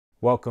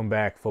Welcome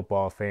back,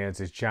 football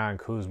fans. It's John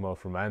Kuzma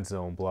from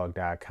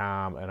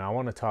EndZoneBlog.com, and I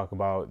want to talk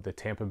about the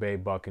Tampa Bay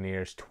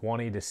Buccaneers'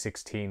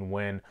 20-16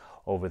 win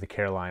over the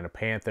Carolina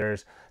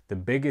Panthers. The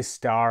biggest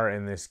star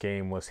in this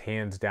game was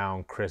hands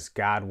down Chris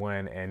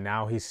Godwin, and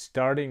now he's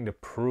starting to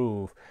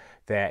prove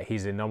that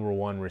he's a number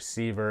one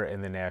receiver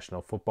in the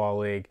National Football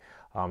League.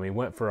 He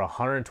went for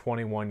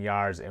 121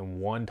 yards and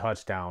one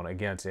touchdown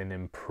against an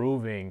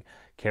improving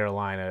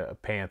Carolina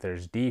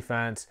Panthers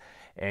defense.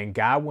 And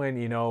Godwin,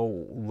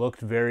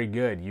 looked very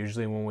good.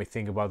 Usually when we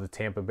think about the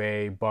Tampa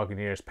Bay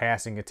Buccaneers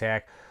passing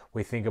attack,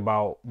 we think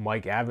about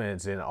Mike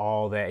Evans and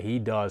all that he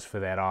does for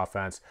that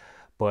offense.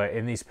 But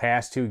in these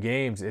past two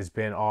games, it's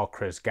been all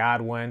Chris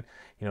Godwin.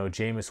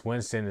 Jameis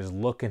Winston is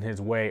looking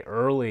his way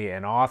early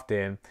and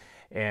often.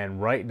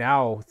 And right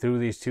now, through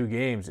these two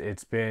games,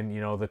 it's been,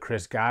 the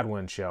Chris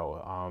Godwin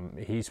show.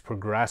 He's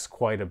progressed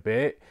quite a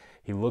bit.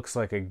 He looks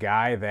like a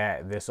guy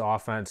that this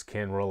offense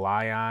can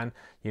rely on,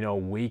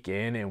 week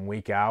in and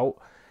week out.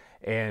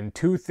 And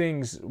two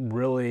things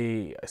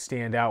really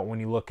stand out when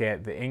you look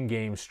at the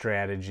in-game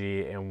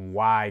strategy and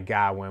why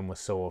Godwin was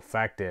so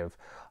effective.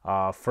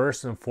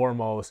 First and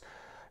foremost,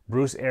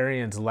 Bruce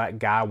Arians let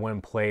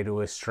Godwin play to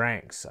his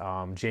strengths.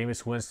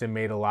 Jameis Winston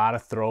made a lot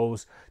of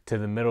throws to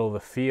the middle of the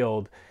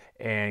field,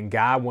 and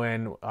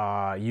Godwin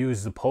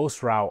used the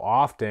post route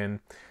often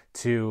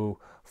to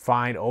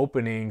find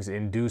openings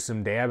and do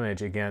some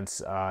damage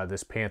against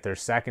this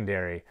Panthers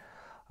secondary.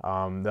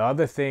 The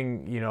other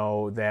thing,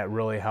 that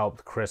really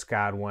helped Chris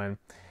Godwin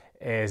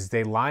is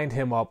they lined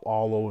him up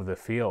all over the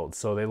field.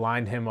 So they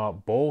lined him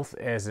up both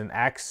as an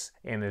X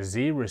and a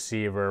Z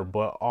receiver,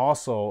 but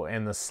also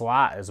in the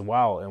slot as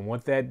well. And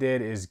what that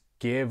did is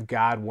give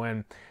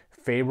Godwin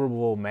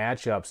favorable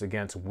matchups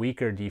against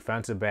weaker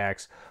defensive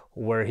backs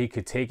where he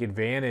could take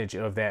advantage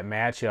of that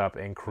matchup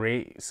and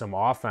create some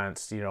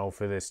offense,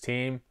 for this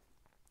team.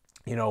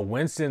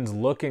 Winston's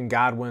looking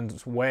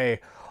Godwin's way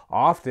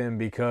often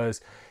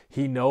because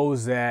he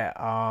knows that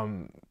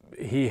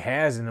he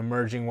has an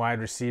emerging wide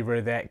receiver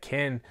that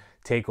can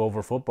take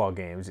over football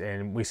games.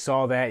 And we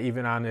saw that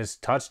even on his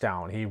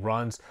touchdown. He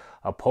runs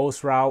a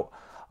post route.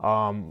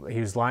 He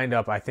was lined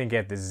up, I think,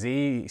 at the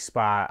Z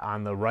spot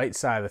on the right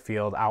side of the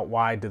field, out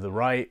wide to the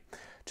right.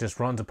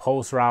 Just runs a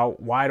post route,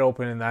 wide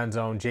open in the end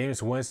zone.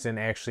 Jameis Winston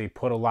actually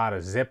put a lot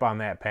of zip on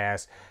that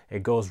pass.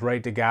 It goes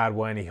right to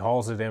Godwin. He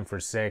hauls it in for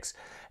 6.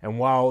 And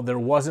while there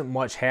wasn't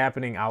much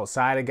happening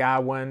outside of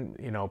Godwin,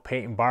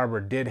 Peyton Barber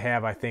did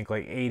have, I think,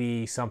 like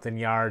 80-something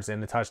yards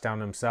and a touchdown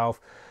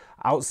himself.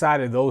 Outside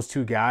of those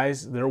two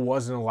guys, there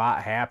wasn't a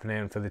lot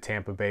happening for the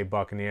Tampa Bay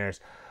Buccaneers.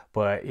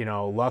 But,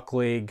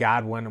 luckily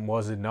Godwin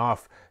was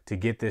enough to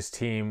get this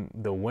team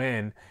the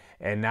win.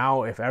 And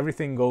now if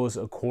everything goes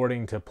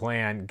according to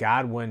plan,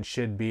 Godwin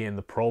should be in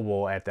the Pro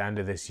Bowl at the end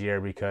of this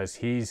year because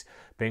he's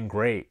been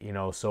great,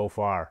 so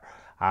far.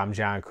 I'm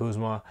John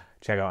Kuzma.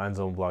 Check out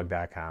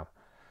EndZoneBlog.com.